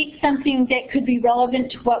you take something that could be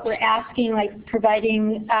relevant to what we're asking, like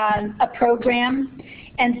providing a program,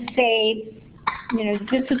 and say,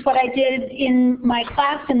 this is what I did in my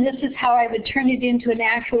class and this is how I would turn it into an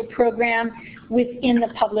actual program within the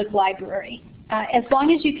public library. As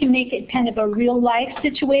long as you can make it kind of a real life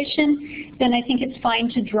situation, then I think it's fine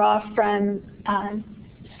to draw from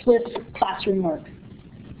SLIS classroom work.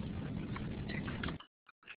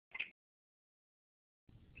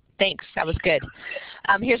 Thanks, that was good.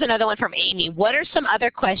 Here's another one from Amy. What are some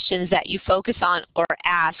other questions that you focus on or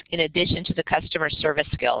ask in addition to the customer service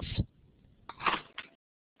skills?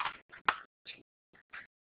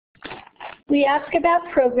 We ask about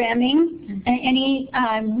programming, any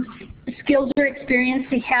skills or experience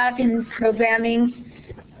we have in programming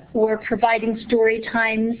or providing story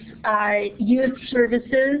times, youth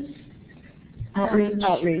services,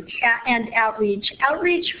 Outreach. And outreach.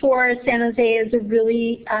 Outreach for San Jose is a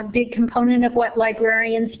really big component of what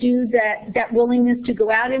librarians do, that willingness to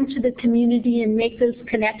go out into the community and make those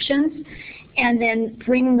connections, and then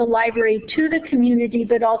bring the library to the community,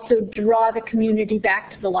 but also draw the community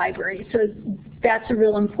back to the library. So that's a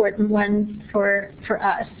real important one for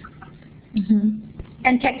us. Mm-hmm.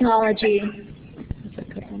 And technology. That's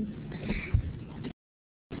a good one.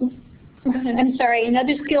 I'm sorry,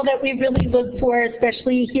 another skill that we really look for,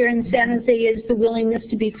 especially here in San Jose, is the willingness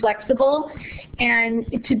to be flexible and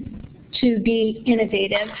to be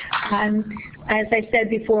innovative. As I said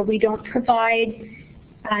before, we don't provide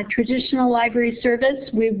traditional library service.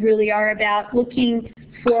 We really are about looking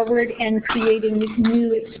forward and creating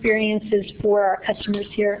new experiences for our customers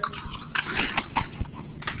here.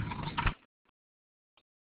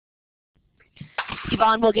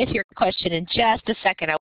 Yvonne, we'll get to your question in just a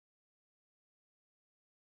second. I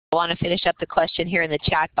want to finish up the question here in the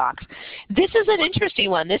chat box. This is an interesting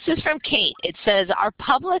one. This is from Kate. It says, are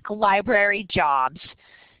public library jobs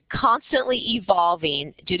constantly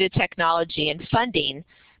evolving due to technology and funding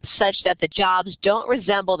such that the jobs don't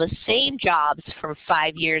resemble the same jobs from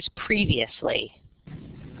 5 years previously?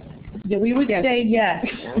 Yeah, we would say yes.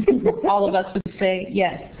 All of us would say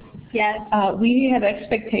yes. Yes. We have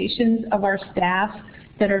expectations of our staff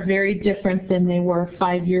that are very different than they were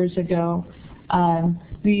 5 years ago.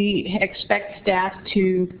 We expect staff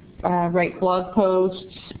to write blog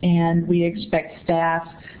posts, and we expect staff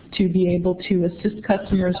to be able to assist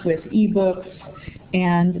customers with ebooks.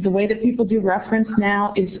 And the way that people do reference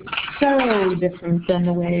now is so different than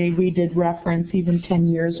the way we did reference even 10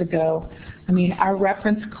 years ago. I mean, our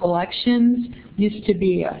reference collections used to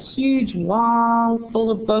be a huge wall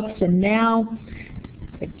full of books, and now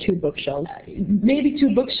like 2 bookshelves, maybe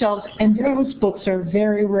 2 bookshelves, and those books are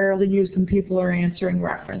very rarely used when people are answering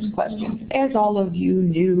reference questions, as all of you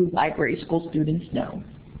new library school students know.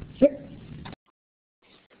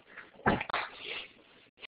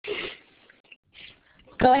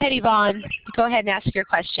 Go ahead, Yvonne. Go ahead and ask your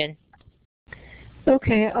question.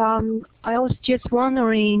 Okay, I was just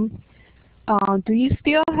wondering, do you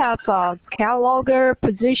still have a cataloger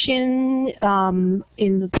position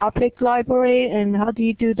in the public library, and how do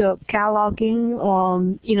you do the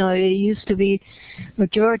cataloging? It used to be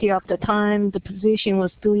majority of the time the position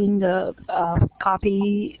was doing the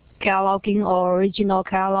copy cataloging or original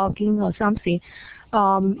cataloging or something.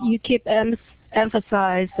 You keep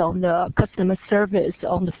emphasize on the customer service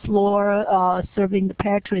on the floor, serving the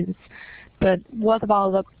patrons. But what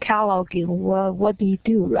about the cataloging? What do you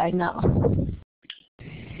do right now?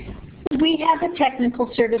 We have a technical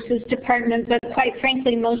services department, but quite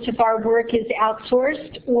frankly, most of our work is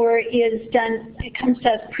outsourced or is done, it comes to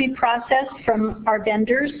us pre-processed from our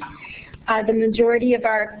vendors. The majority of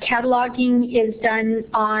our cataloging is done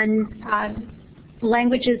on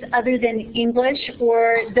languages other than English,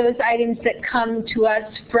 or those items that come to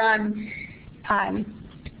us from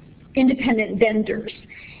independent vendors.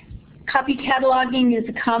 Copy cataloging is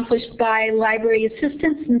accomplished by library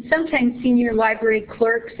assistants and sometimes senior library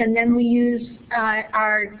clerks, and then we use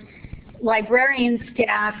our librarian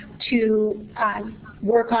staff to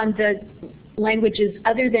work on the languages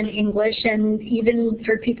other than English, and even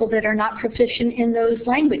for people that are not proficient in those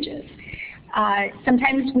languages.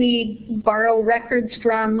 Sometimes we borrow records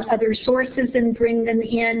from other sources and bring them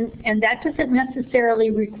in, and that doesn't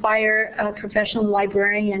necessarily require a professional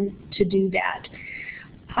librarian to do that.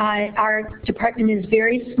 Our department is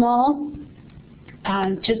very small,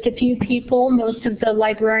 just a few people. Most of the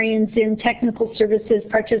librarians in technical services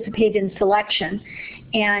participate in selection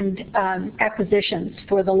and acquisitions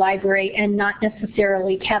for the library, and not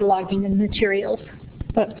necessarily cataloging of materials.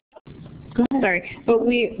 But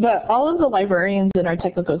all of the librarians in our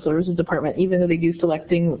technical services department, even though they do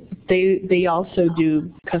selecting, they also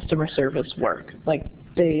do customer service work. Like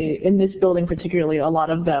in this building particularly, a lot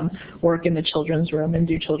of them work in the children's room and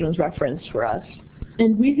do children's reference for us.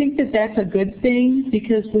 And we think that that's a good thing,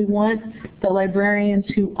 because we want the librarians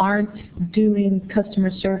who aren't doing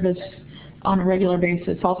customer service on a regular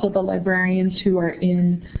basis, also the librarians who are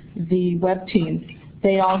in the web team,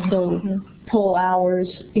 they also pull hours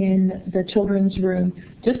in the children's room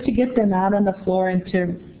just to get them out on the floor and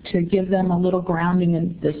to give them a little grounding,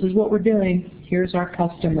 and this is what we're doing, here's our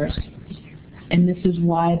customers, and this is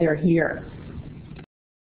why they're here.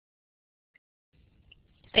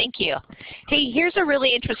 Thank you. Hey, here's a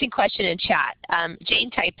really interesting question in chat. Jane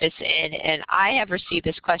typed this in, and I have received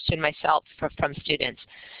this question myself from students.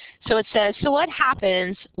 So it says, so what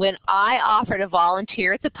happens when I offer to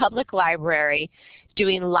volunteer at the public library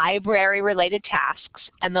doing library-related tasks,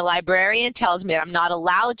 and the librarian tells me I'm not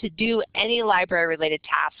allowed to do any library-related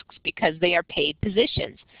tasks because they are paid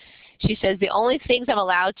positions? She says the only things I'm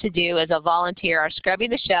allowed to do as a volunteer are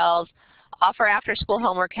scrubbing the shelves, offer after-school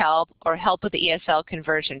homework help, or help with the ESL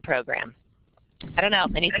conversion program. I don't know.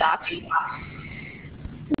 Any thoughts?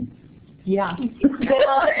 Yeah.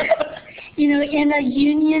 Well, you know, in a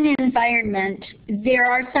union environment, there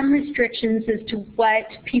are some restrictions as to what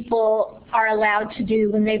people are allowed to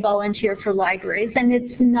do when they volunteer for libraries, and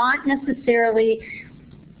it's not necessarily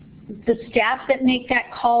the staff that make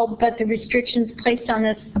that call, but the restrictions placed on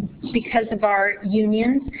us because of our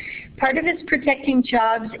unions. Part of it's protecting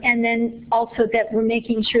jobs, and then also that we're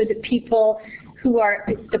making sure that people who are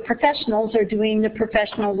the professionals are doing the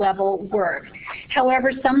professional level work.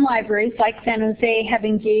 However, some libraries like San Jose have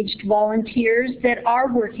engaged volunteers that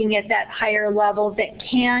are working at that higher level that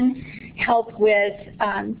can help with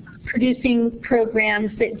producing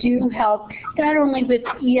programs that do help not only with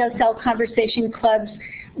ESL conversation clubs,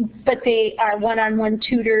 but they are one-on-one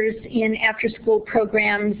tutors in after-school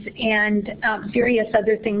programs and various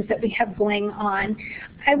other things that we have going on.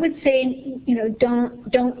 I would say, you know,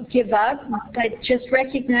 don't give up, but just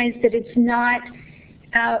recognize that it's not,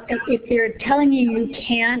 if they're telling you you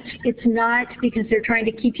can't, it's not because they're trying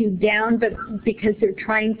to keep you down, but because they're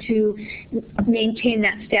trying to maintain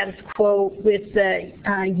that status quo with the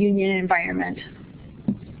union environment.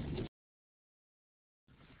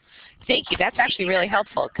 Thank you. That's actually really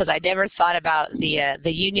helpful, because I never thought about the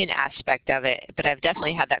union aspect of it, but I've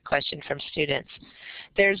definitely had that question from students.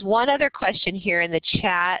 There's one other question here in the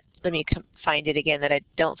chat. Let me find it again that I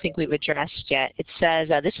don't think we've addressed yet. It says,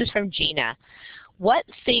 this is from Gina. What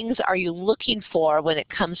things are you looking for when it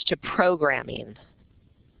comes to programming?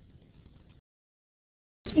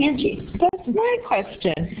 Angie. That's my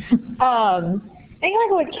question. I think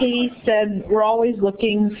like what Katie said, we're always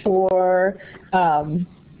looking for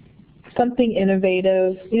something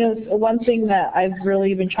innovative. You know, one thing that I've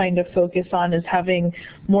really been trying to focus on is having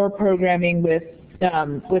more programming with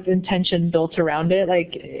intention built around it.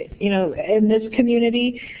 Like, you know, in this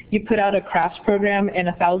community, you put out a crafts program and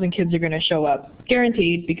 1,000 kids are going to show up,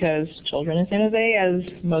 guaranteed, because children in San Jose,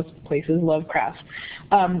 as most places, love crafts.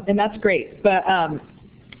 And that's great. But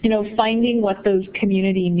you know, finding what those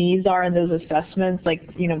community needs are in those assessments, like,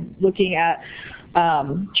 you know, looking at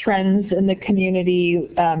trends in the community.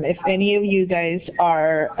 If any of you guys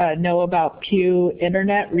know about Pew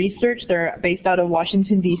Internet Research, they're based out of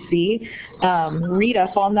Washington, D.C., read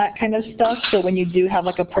up on that kind of stuff. So when you do have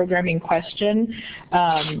like a programming question,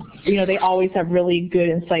 you know, they always have really good,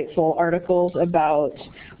 insightful articles about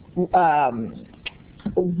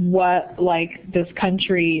what like this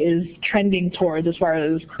country is trending towards as far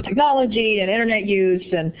as technology and internet use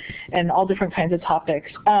and all different kinds of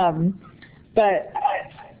topics. But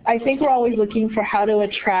I think we're always looking for how to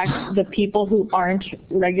attract the people who aren't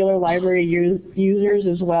regular library users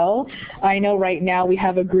as well. I know right now we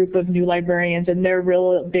have a group of new librarians, and their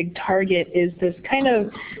real big target is this kind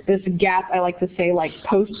of this gap, I like to say, like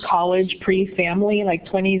post-college, pre-family, like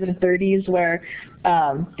 20s and 30s, where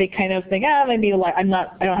they kind of think, maybe I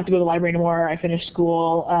don't have to go to the library anymore, I finished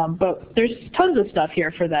school, but there's tons of stuff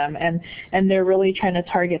here for them, and they're really trying to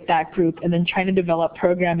target that group and then trying to develop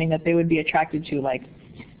programming that they would be attracted to, like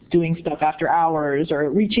doing stuff after hours or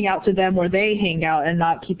reaching out to them where they hang out and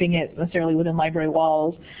not keeping it necessarily within library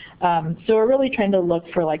walls. So we're really trying to look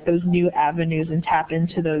for like those new avenues and tap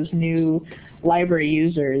into those new library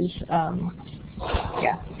users.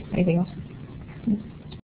 Yeah, anything else?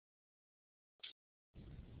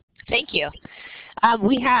 Thank you.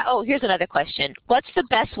 Here's another question. What's the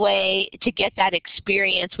best way to get that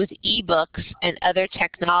experience with ebooks and other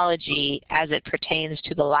technology as it pertains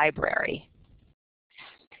to the library?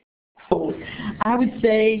 I would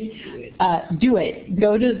say do it.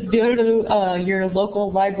 Go to your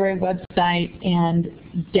local library website and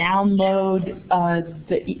download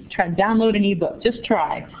download an ebook. Just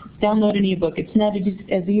try. Download an ebook. It's not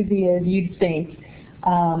as easy as you'd think.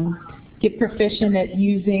 Get proficient at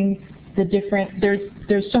using the different.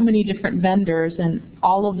 There's so many different vendors, and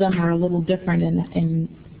all of them are a little different in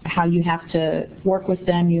how you have to work with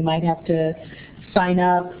them. You might have to sign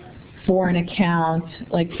up for an account.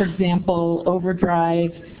 Like, for example, Overdrive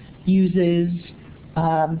uses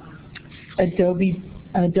Adobe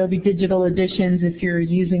Digital Editions if you're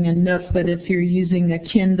using a Nook, but if you're using a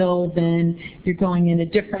Kindle, then you're going in a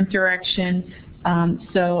different direction.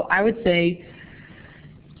 So I would say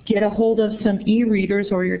get a hold of some e-readers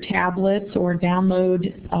or your tablets, or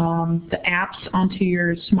download the apps onto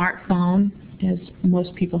your smartphone, as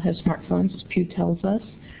most people have smartphones, as Pew tells us,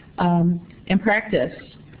 and practice.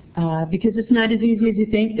 Because it's not as easy as you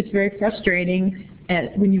think. It's very frustrating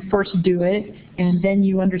when you first do it, and then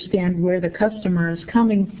you understand where the customer is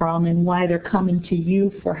coming from and why they're coming to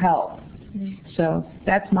you for help. So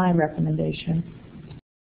that's my recommendation.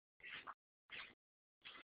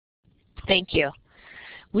 Thank you.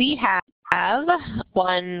 We have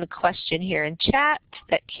one question here in chat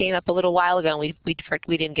that came up a little while ago, and we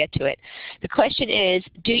didn't get to it. The question is,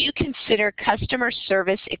 do you consider customer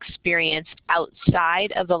service experience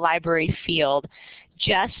outside of the library field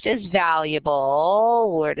just as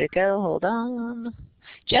valuable, where'd it go, hold on,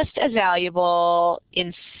 just as valuable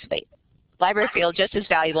library field, just as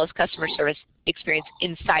valuable as customer service experience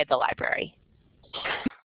inside the library?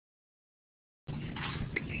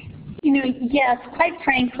 You know, yes, quite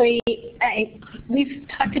frankly, we've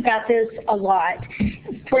talked about this a lot.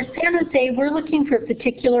 For San Jose, we're looking for a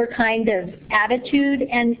particular kind of attitude,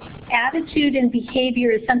 and attitude and behavior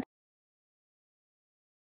is something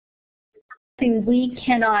we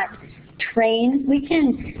cannot train. We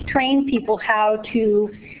can train people how to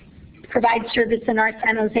provide service in our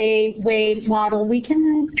San Jose way model. We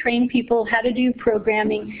can train people how to do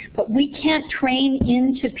programming, but we can't train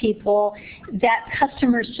into people that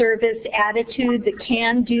customer service attitude, the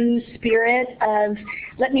can-do spirit of,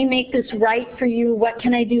 let me make this right for you, what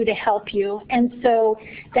can I do to help you? And so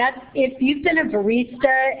if you've been a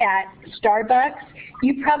barista at Starbucks,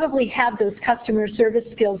 you probably have those customer service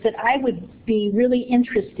skills that I would be really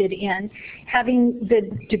interested in. Having the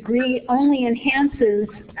degree only enhances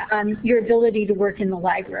your ability to work in the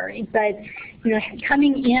library, but you know,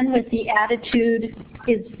 coming in with the attitude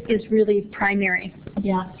is really primary.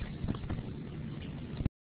 Yeah.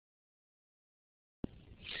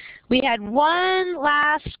 We had one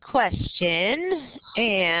last question,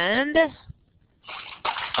 and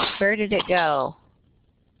where did it go?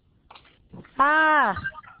 I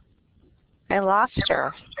lost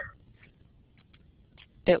her.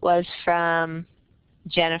 It was from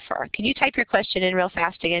Jennifer. Can you type your question in real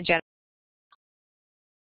fast again, Jennifer?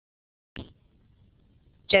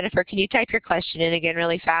 Jennifer, can you type your question in again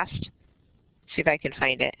really fast? See if I can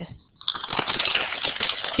find it.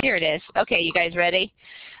 Here it is. Okay, you guys ready?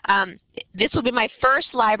 This will be my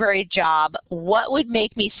first library job. What would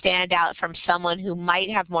make me stand out from someone who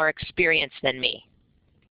might have more experience than me?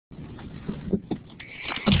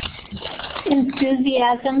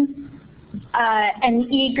 Enthusiasm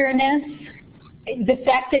and eagerness, the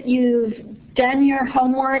fact that you've done your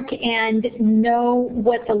homework and know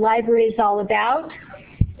what the library is all about,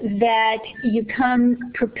 that you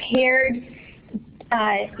come prepared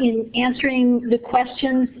in answering the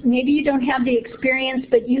questions. Maybe you don't have the experience,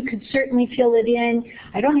 but you could certainly fill it in.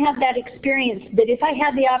 I don't have that experience, but if I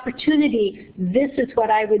had the opportunity, this is what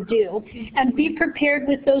I would do. And be prepared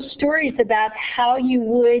with those stories about how you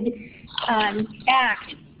would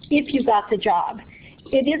act if you got the job.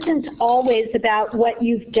 it isn't always about what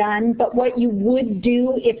you've done, but what you would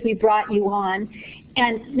do if we brought you on.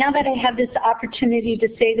 And now that I have this opportunity to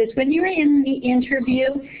say this, when you're in the interview,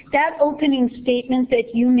 that opening statement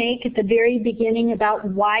that you make at the very beginning about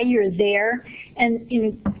why you're there, and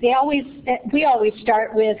we always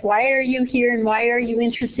start with why are you here and why are you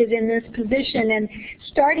interested in this position, and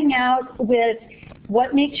starting out with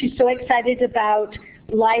what makes you so excited about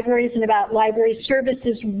libraries and about library service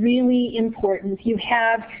is really important. You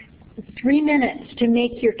have 3 minutes to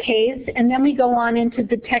make your case, and then we go on into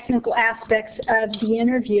the technical aspects of the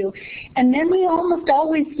interview. And then we almost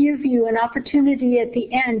always give you an opportunity at the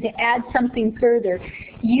end to add something further.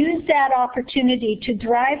 Use that opportunity to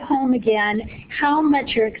drive home again how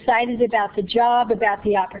much you're excited about the job, about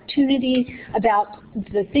the opportunity, about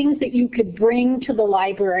the things that you could bring to the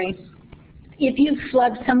library. If you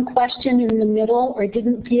flubbed some question in the middle or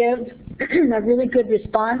didn't give a really good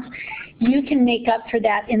response, you can make up for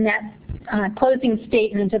that in that closing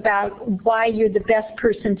statement about why you're the best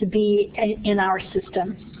person to be in our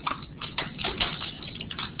system.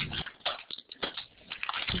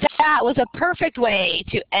 That was a perfect way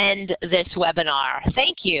to end this webinar.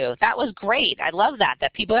 Thank you. That was great. I love that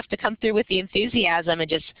people have to come through with the enthusiasm and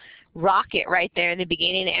just rock it right there in the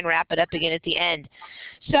beginning and wrap it up again at the end.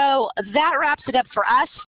 So that wraps it up for us.